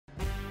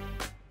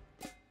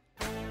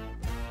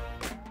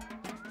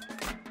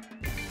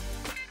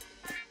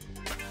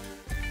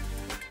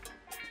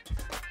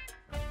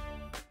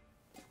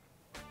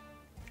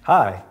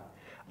Hi,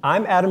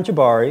 I'm Adam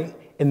Jabari,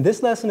 and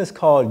this lesson is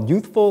called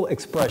Youthful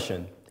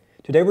Expression.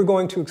 Today we're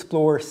going to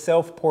explore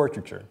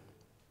self-portraiture.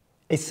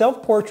 A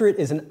self-portrait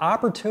is an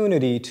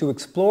opportunity to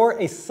explore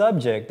a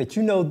subject that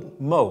you know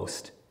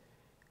most,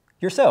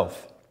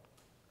 yourself.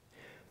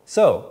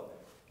 So,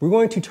 we're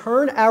going to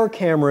turn our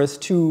cameras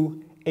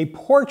to a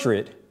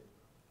portrait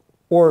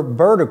or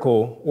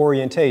vertical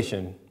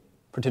orientation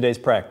for today's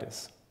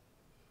practice.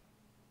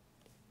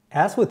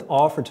 As with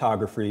all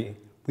photography,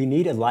 we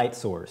need a light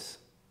source.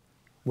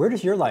 Where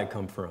does your light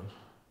come from?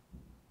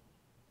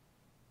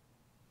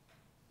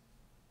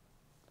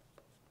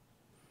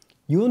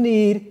 You'll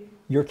need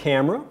your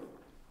camera.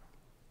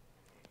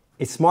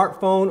 A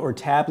smartphone or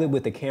tablet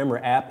with a camera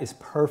app is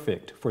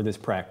perfect for this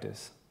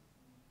practice.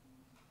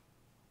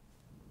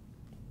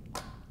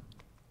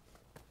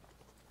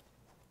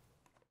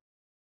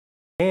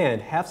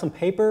 And have some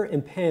paper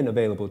and pen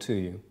available to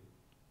you.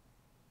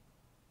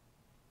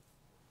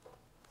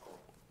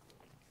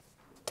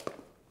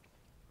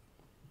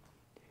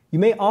 You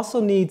may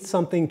also need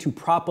something to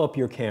prop up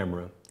your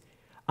camera.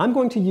 I'm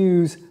going to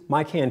use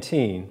my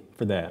canteen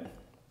for that.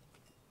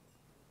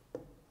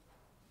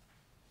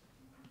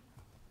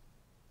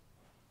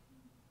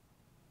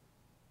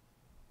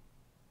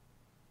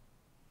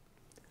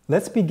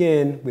 Let's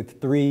begin with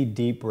 3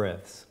 deep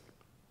breaths.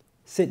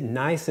 Sit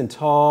nice and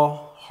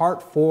tall,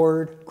 heart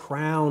forward,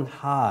 crown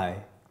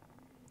high,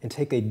 and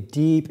take a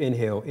deep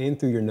inhale in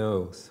through your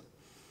nose.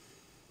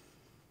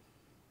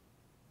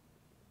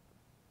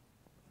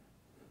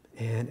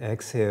 And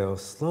exhale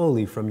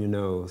slowly from your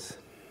nose.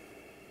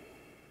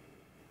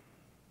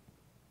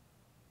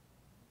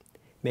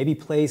 Maybe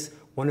place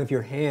one of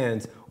your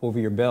hands over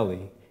your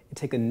belly and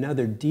take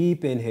another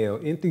deep inhale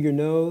in through your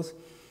nose,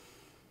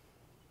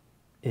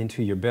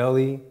 into your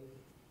belly,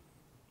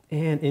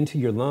 and into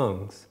your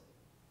lungs.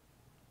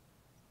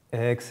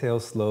 Exhale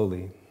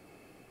slowly.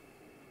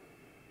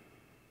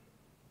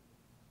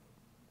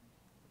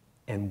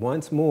 And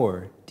once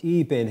more,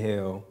 deep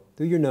inhale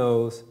through your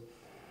nose,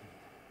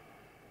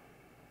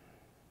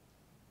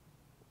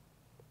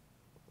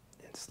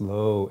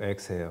 slow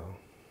exhale.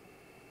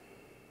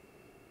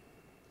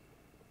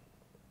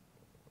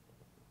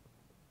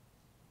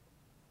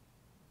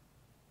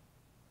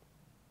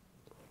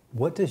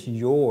 What does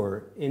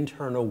your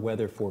internal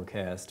weather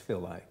forecast feel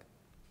like?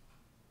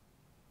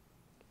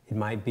 It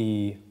might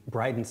be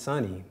bright and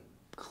sunny,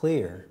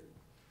 clear,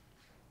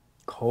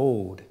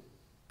 cold,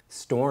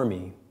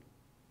 stormy,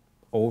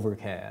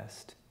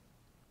 overcast.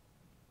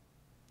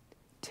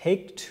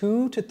 Take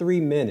 2 to 3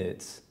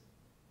 minutes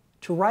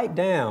to write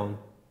down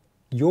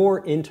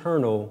your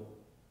internal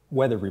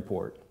weather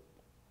report.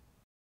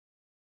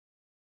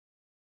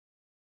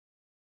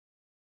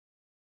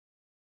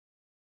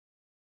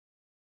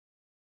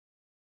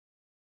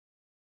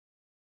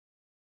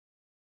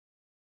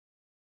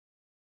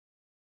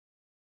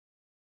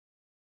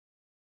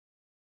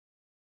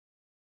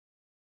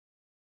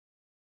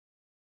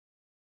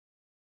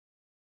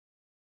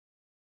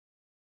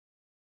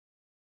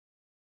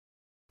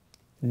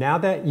 Now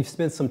that you've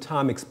spent some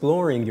time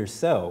exploring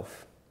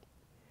yourself,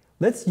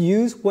 let's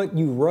use what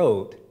you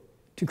wrote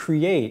to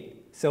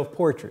create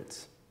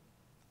self-portraits.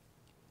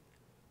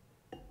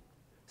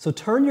 So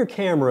turn your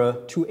camera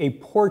to a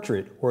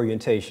portrait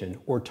orientation,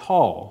 or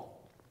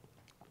tall.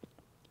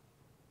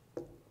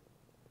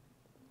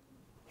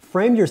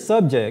 Frame your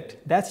subject,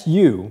 that's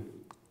you,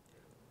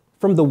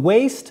 from the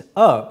waist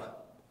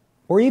up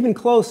or even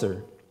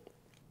closer.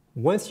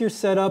 Once you're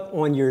set up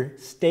on your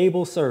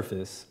stable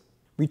surface,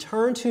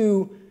 return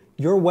to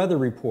your weather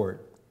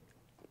report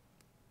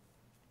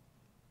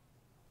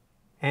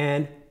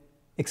and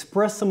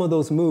express some of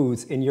those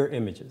moods in your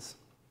images.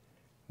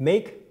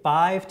 Make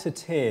 5 to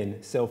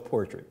 10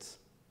 self-portraits.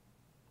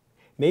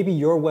 Maybe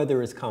your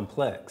weather is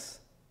complex.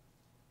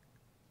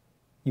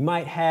 You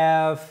might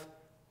have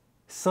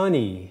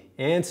sunny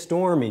and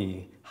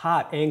stormy,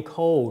 hot and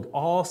cold,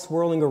 all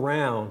swirling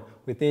around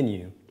within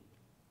you.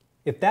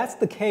 If that's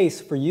the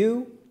case for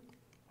you,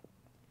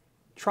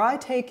 try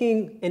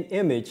taking an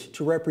image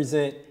to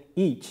represent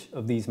each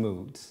of these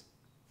moods.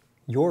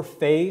 Your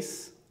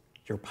face,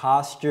 your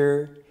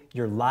posture,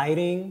 your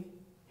lighting,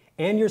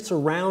 and your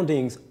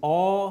surroundings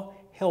all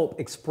help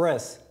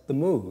express the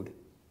mood.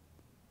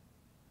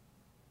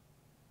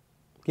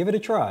 Give it a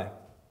try.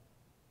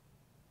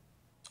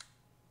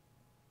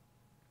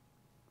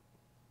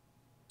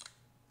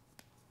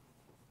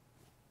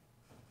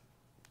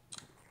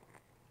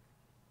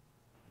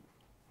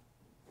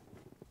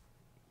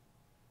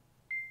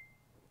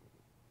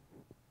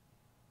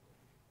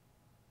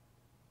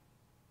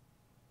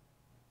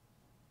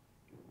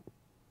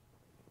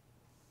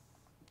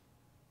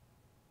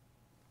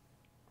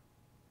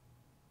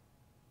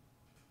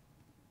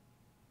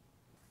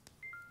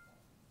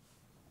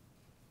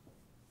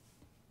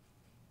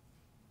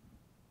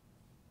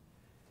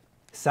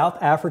 South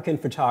African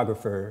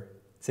photographer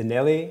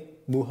Zanele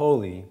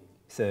Muholi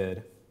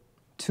said,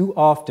 "Too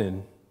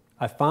often,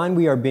 I find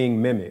we are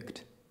being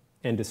mimicked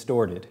and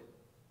distorted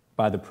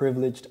by the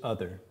privileged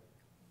other.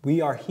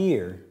 We are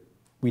here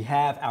We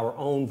have our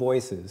own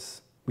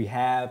voices. We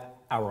have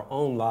our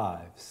own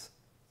lives.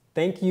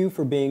 Thank you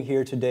for being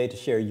here today to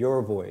share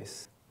your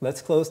voice.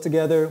 Let's close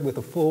together with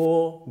a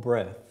full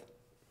breath.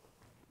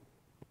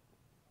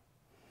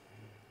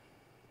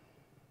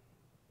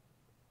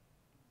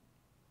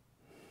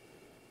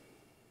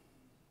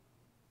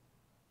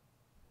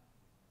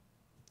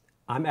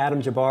 I'm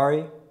Adam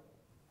Jabari.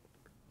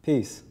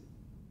 Peace.